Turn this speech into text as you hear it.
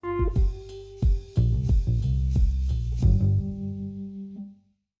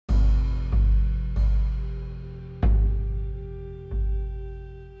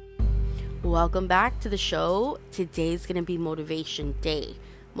welcome back to the show. Today's going to be Motivation Day.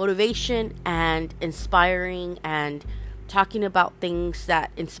 Motivation and inspiring and talking about things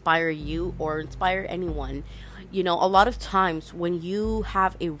that inspire you or inspire anyone. A lot of times when you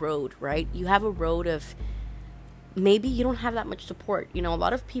have a road, right? You have a road of maybe you don't have that much support. A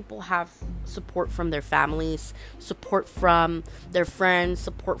lot of people have support from their families, support from their friends,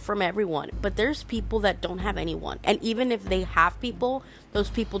 support from everyone. But there's people that don't have anyone. And even if they have people, those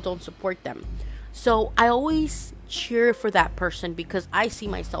people don't support them. So I always cheer for that person because I see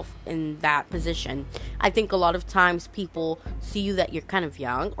myself in that position. I think a lot of times people see you that you're kind of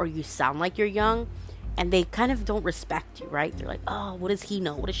young or you sound like you're young and they kind of don't respect you, right? They're like, oh, what does he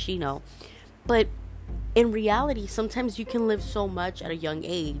know? What does she know? But in reality, sometimes you can live so much at a young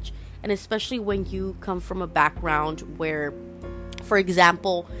age, and especially when you come from a background where, for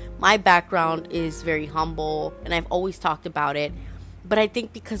example, my background is very humble, and I've always talked about it, but I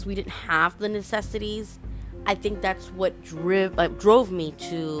think because we didn't have the necessities, I think that's what drove me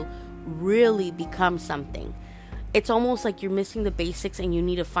to really become something. It's almost like you're missing the basics, and you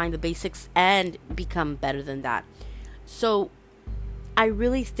need to find the basics and become better than that. So I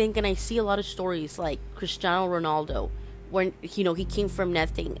really think, and I see a lot of stories like Cristiano Ronaldo, when he came from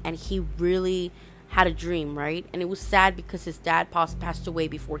nothing and he really had a dream, right? And it was sad because his dad passed away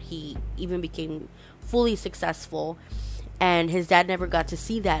before he even became fully successful, and his dad never got to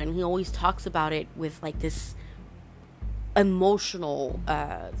see that, and he always talks about it with like this emotional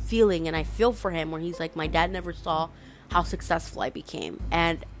feeling, and I feel for him where he's like, my dad never saw how successful I became,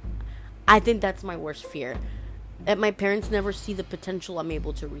 and I think that's my worst fear. That my parents never see the potential I'm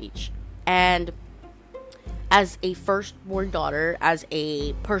able to reach. And as a firstborn daughter, as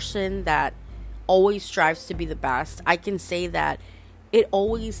a person that always strives to be the best, I can say that it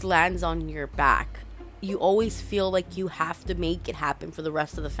always lands on your back. You always feel like you have to make it happen for the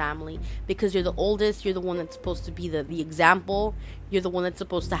rest of the family because you're the oldest, you're the one that's supposed to be the example, you're the one that's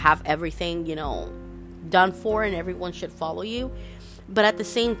supposed to have everything, done for, and everyone should follow you. But at the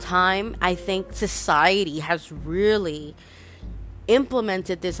same time, I think society has really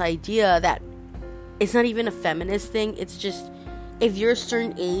implemented this idea that it's not even a feminist thing. It's just, if you're a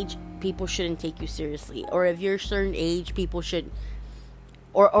certain age, people shouldn't take you seriously. Or if you're a certain age, people should,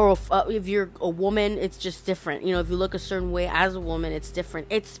 or if you're a woman, it's just different. If you look a certain way as a woman, it's different.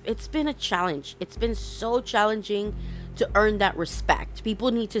 It's been a challenge. It's been so challenging to earn that respect.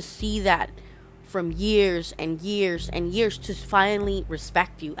 People need to see that from years and years and years to finally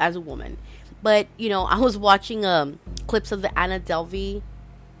respect you as a woman. But I was watching clips of the Anna Delvey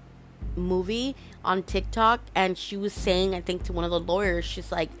movie on TikTok, and she was saying, I think, to one of the lawyers,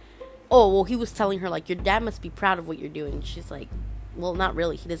 she's like, oh, well, he was telling her, like, your dad must be proud of what you're doing. She's like, well, not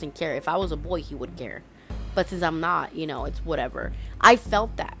really, he doesn't care. If I was a boy, he would care, but since I'm not, it's whatever. I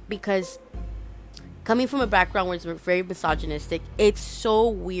felt that because coming from a background where it's very misogynistic, it's so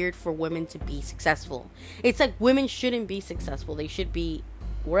weird for women to be successful. It's like women shouldn't be successful. They should be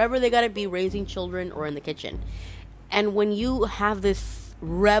wherever they gotta be, raising children or in the kitchen. And when you have this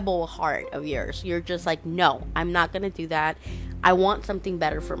rebel heart of yours, you're just like, no, I'm not gonna do that. I want something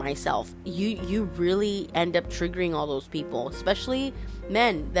better for myself. You really end up triggering all those people, especially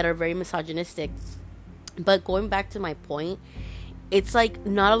men that are very misogynistic. But going back to my point, it's like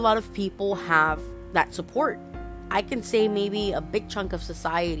not a lot of people have that support. I can say maybe a big chunk of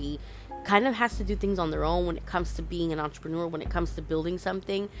society kind of has to do things on their own when it comes to being an entrepreneur, when it comes to building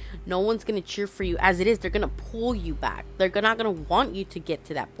something. No one's going to cheer for you as it is. They're going to pull you back. They're not going to want you to get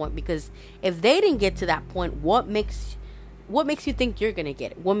to that point, because if they didn't get to that point, what makes you think you're going to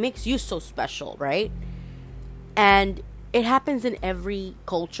get it? What makes you so special, right? And it happens in every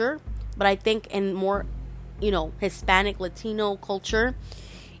culture, but I think in more, Hispanic, Latino culture,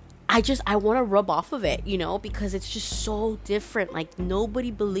 I want to rub off of it, because it's just so different. Like,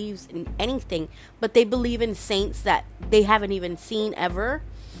 nobody believes in anything, but they believe in saints that they haven't even seen ever.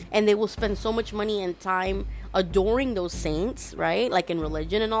 And they will spend so much money and time adoring those saints, right? Like in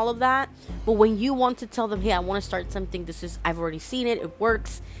religion and all of that. But when you want to tell them, hey, I want to start something, I've already seen it, it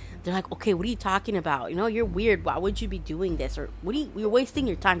works. They're like, okay, what are you talking about? You're weird. Why would you be doing this? Or you're wasting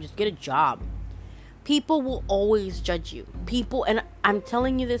your time. Just get a job. People will always judge you. And I'm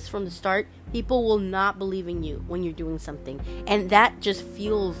telling you this from the start, people will not believe in you when you're doing something. And that just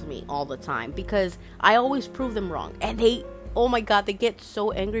fuels me all the time, because I always prove them wrong. And oh my God, they get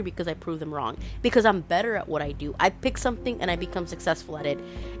so angry because I prove them wrong. Because I'm better at what I do. I pick something and I become successful at it.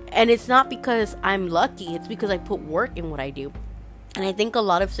 And it's not because I'm lucky, it's because I put work in what I do. And I think a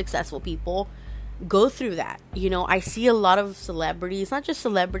lot of successful people, go through that. I see a lot of celebrities, not just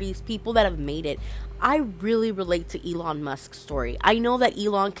celebrities, people that have made it. I really relate to Elon Musk's story. I know that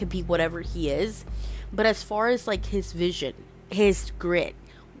Elon could be whatever he is, but as far as like his vision, his grit,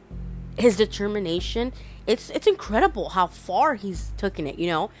 his determination, it's incredible how far he's taken it.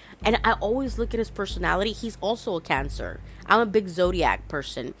 And I always look at his personality. He's also a Cancer. I'm a big zodiac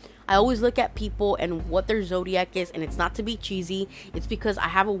person. I always look at people and what their zodiac is, and it's not to be cheesy. It's because I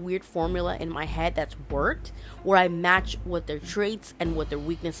have a weird formula in my head that's worked, where I match what their traits and what their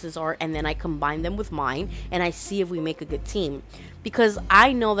weaknesses are, and then I combine them with mine, and I see if we make a good team. Because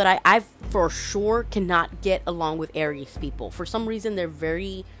I know that I for sure cannot get along with Aries people. For some reason, they're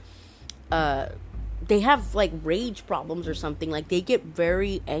very they have like rage problems or something. Like they get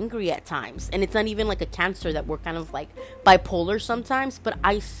very angry at times, and it's not even like a Cancer that we're kind of like bipolar sometimes, but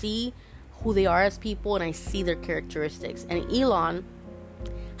I see who they are as people and I see their characteristics. And Elon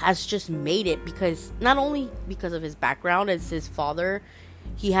has just made it because not only because of his background as his father,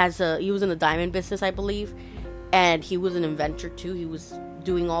 he was in the diamond business, I believe, and he was an inventor too. He was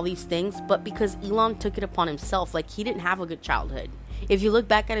doing all these things, but because Elon took it upon himself. Like, he didn't have a good childhood. If you look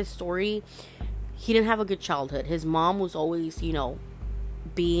back at his story, he didn't have a good childhood. His mom was always,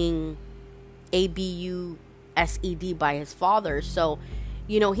 being abused by his father. So,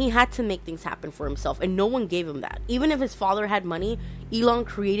 he had to make things happen for himself, and no one gave him that. Even if his father had money, Elon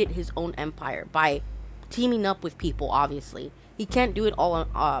created his own empire by teaming up with people, obviously. He can't do it all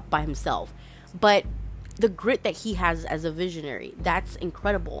by himself. But the grit that he has as a visionary, that's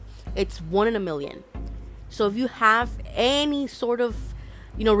incredible. It's 1 in a million. So if you have any sort of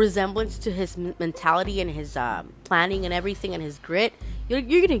resemblance to his mentality and his planning and everything and his grit, you're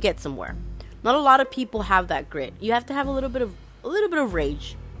gonna get somewhere. Not a lot of people have that grit. You have to have a little bit of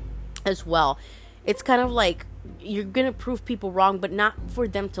rage as well. It's kind of like you're gonna prove people wrong, but not for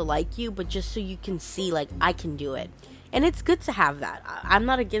them to like you, but just so you can see, like, I can do it. And it's good to have that. I'm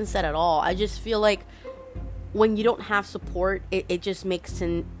not against that at all. I just feel like when you don't have support, it just makes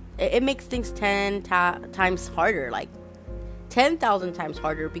things 10 times harder, like 10,000 times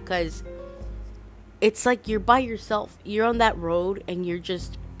harder, because it's like you're by yourself. You're on that road and you're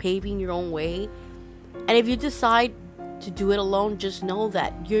just paving your own way. And if you decide to do it alone, just know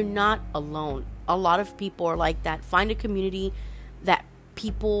that you're not alone. A lot of people are like that. Find a community that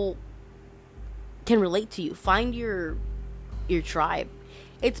people can relate to you. Find your tribe.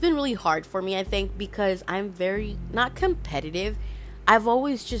 It's been really hard for me, I think, because I'm very not competitive. I've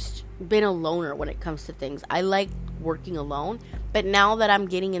always just been a loner when it comes to things. I like working alone, but now that I'm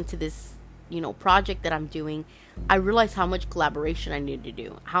getting into this, project that I'm doing, I realize how much collaboration I need to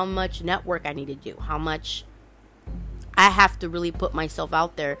do, how much network I need to do, how much I have to really put myself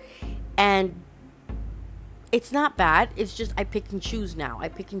out there. And it's not bad. It's just I pick and choose now. I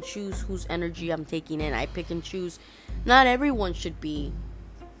pick and choose whose energy I'm taking in. I pick and choose. Not everyone should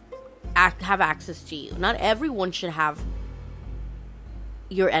have access to you. Not everyone should have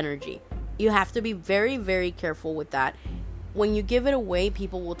your energy. You have to be very, very careful with that. When you give it away,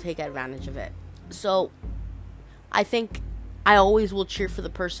 people will take advantage of it. So I think I always will cheer for the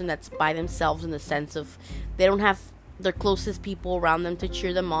person that's by themselves, in the sense of they don't have their closest people around them to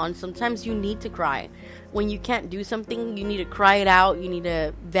cheer them on. Sometimes you need to cry. When you can't do something, you need to cry it out. You need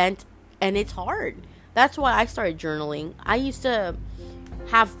to vent, and it's hard. That's why I started journaling. I used to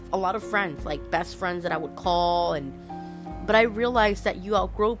have a lot of friends, like best friends that I would call, but I realized that you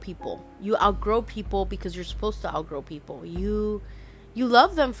outgrow people. You outgrow people because you're supposed to outgrow people. You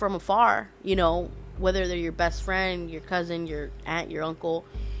love them from afar, whether they're your best friend, your cousin, your aunt, your uncle,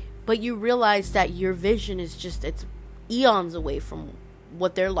 but you realize that your vision is it's eons away from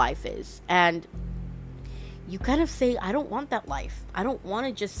what their life is. And you kind of say, I don't want that life. I don't want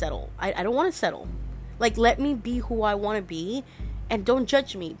to just settle. I don't want to settle. Like, let me be who I want to be, and don't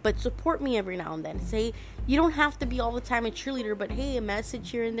judge me, but support me every now and then. Say, you don't have to be all the time a cheerleader, but hey, a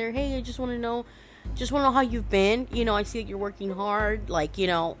message here and there. Hey, I just want to know how you've been. I see that you're working hard. Like,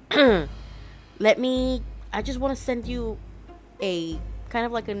 I just want to send you a kind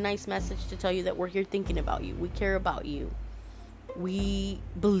of like a nice message to tell you that we're here thinking about you. We care about you. We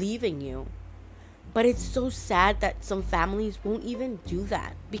believe in you. But it's so sad that some families won't even do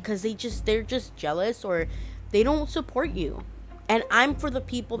that because they're just jealous, or they don't support you. And I'm for the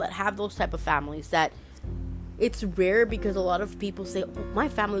people that have those type of families. That it's rare, because a lot of people say, oh, my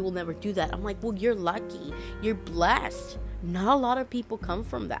family will never do that. I'm like, well, you're lucky. You're blessed. Not a lot of people come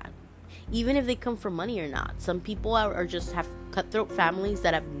from that. Even if they come from money or not. Some people are just have cutthroat families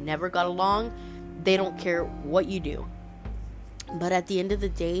that have never got along. They don't care what you do. But at the end of the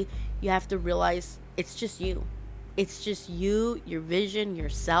day, you have to realize it's just you. It's just you, your vision,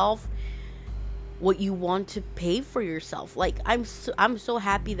 yourself. what you want to pay for yourself. Like I'm so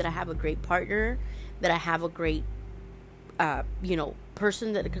happy that I have a great partner, that I have a great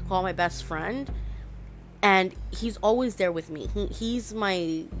person that I could call my best friend, and he's always there with me. He's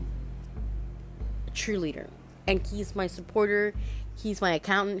my cheerleader, and he's my supporter. He's my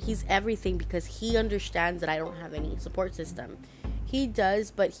accountant. He's everything, because he understands that I don't have any support system. He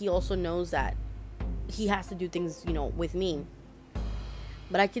does, but he also knows that he has to do things, with me.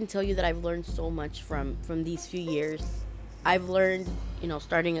 But I can tell you that I've learned so much from these few years. I've learned,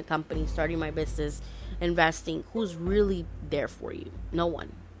 starting a company, starting my business, investing. Who's really there for you? No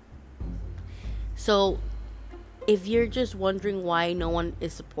one. So if you're just wondering why no one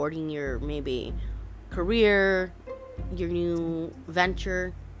is supporting your maybe career, your new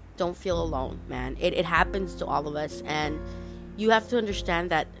venture, don't feel alone, man. It happens to all of us, and you have to understand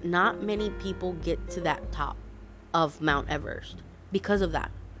that not many people get to that top of Mount Everest because of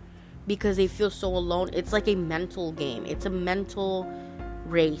that. Because they feel so alone. It's like a mental game. It's a mental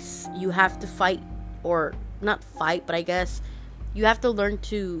race. You have to fight, or not fight, but I guess you have to learn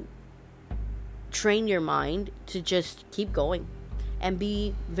to train your mind to just keep going and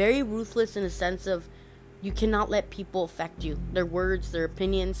be very ruthless in the sense of you cannot let people affect you. Their words, their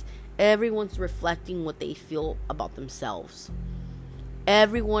opinions. Everyone's reflecting what they feel about themselves.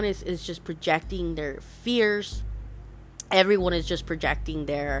 Everyone is just projecting their fears. Everyone is just projecting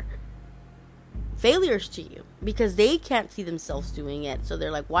their failures to you because they can't see themselves doing it. So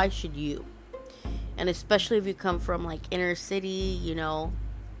they're like, why should you? And especially if you come from like inner city,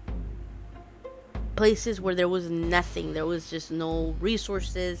 places where there was nothing, there was just no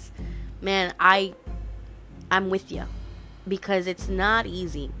resources. Man, I'm with you, because it's not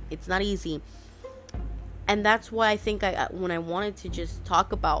easy. It's not easy. And that's why I think when I wanted to just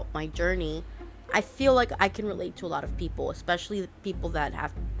talk about my journey, I feel like I can relate to a lot of people, especially the people that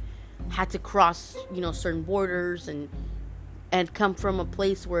have had to cross, certain borders and come from a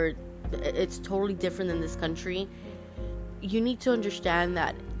place where it's totally different than this country. You need to understand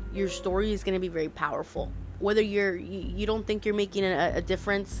that your story is going to be very powerful. Whether you don't think you're making a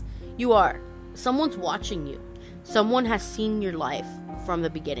difference, you are. Someone's watching you. Someone has seen your life from the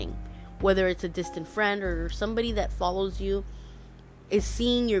beginning. Whether it's a distant friend or somebody that follows you is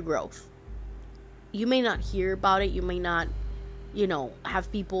seeing your growth. You may not hear about it. You may not,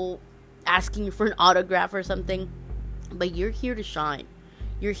 have people asking you for an autograph or something. But you're here to shine.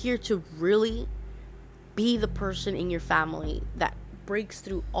 You're here to really be the person in your family that breaks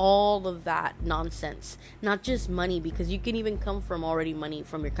through all of that nonsense. Not just money, because you can even come from already money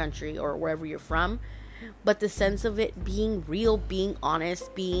from your country or wherever you're from. But the sense of it being real, being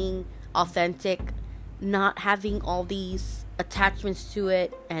honest, being authentic, not having all these attachments to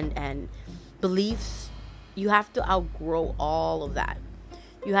it and beliefs. You have to outgrow all of that.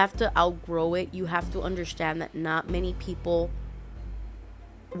 You have to outgrow it. You have to understand that not many people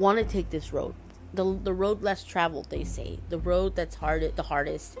want to take this road. The road less traveled, they say. The road that's the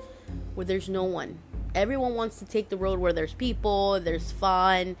hardest, where there's no one. Everyone wants to take the road where there's people, there's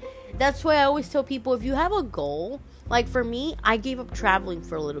fun. That's why I always tell people, if you have a goal, like for me, I gave up traveling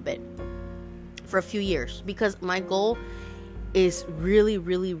for a little bit, for a few years, because my goal is really,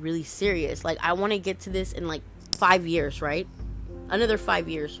 really, really serious. Like, I want to get to this in like 5 years, right? Another 5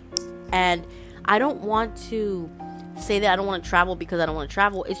 years. And I don't want to say that I don't want to travel because I don't want to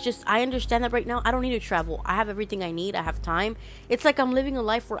travel. It's just, I understand that right now I don't need to travel. I have everything I need. I have time. It's like I'm living a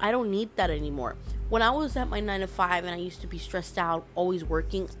life where I don't need that anymore. When I was at my 9 to 5 and I used to be stressed out, always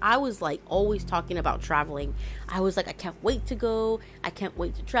working, I was like always talking about traveling. I was like, I can't wait to go. I can't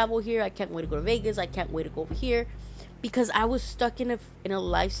wait to travel here. I can't wait to go to Vegas. I can't wait to go over here. Because I was stuck in a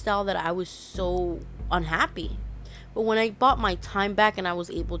lifestyle that I was so unhappy. But when I bought my time back and I was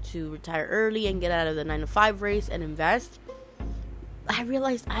able to retire early and get out of the 9 to 5 race and invest, I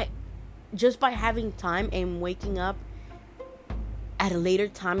realized just by having time and waking up at a later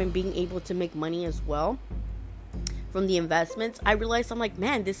time and being able to make money as well from the investments, I realized, I'm like,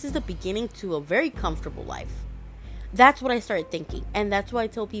 man, this is the beginning to a very comfortable life. That's what I started thinking. And that's why I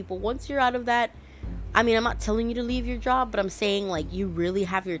tell people, once you're out of that, I mean, I'm not telling you to leave your job, but I'm saying, like, you really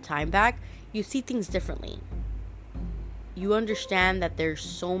have your time back. You see things differently. You understand that there's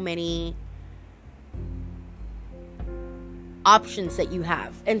so many options that you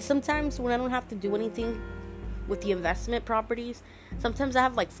have. And sometimes when I don't have to do anything with the investment properties, sometimes I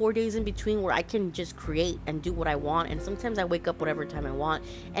have like 4 days in between where I can just create and do what I want. And sometimes I wake up whatever time I want.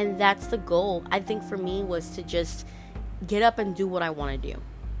 And that's the goal, I think, for me, was to just get up and do what I want to do.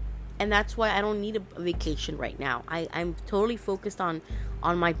 And that's why I don't need a vacation right now. I'm totally focused on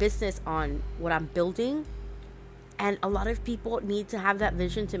my business, on what I'm building. And a lot of people need to have that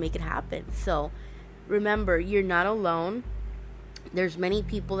vision to make it happen. So remember, you're not alone. There's many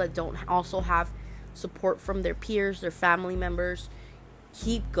people that don't also have support from their peers, their family members.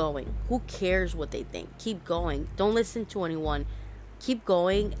 Keep going. Who cares what they think? Keep going. Don't listen to anyone. Keep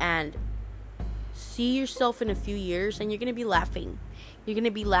going and see yourself in a few years, and you're going to be laughing. You're going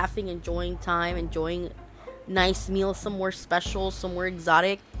to be laughing, enjoying time, enjoying nice meals somewhere special, somewhere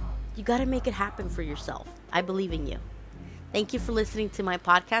exotic. You got to make it happen for yourself. I believe in you. Thank you for listening to my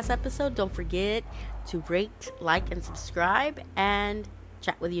podcast episode. Don't forget to rate, like, and subscribe, and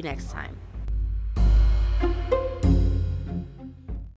chat with you next time.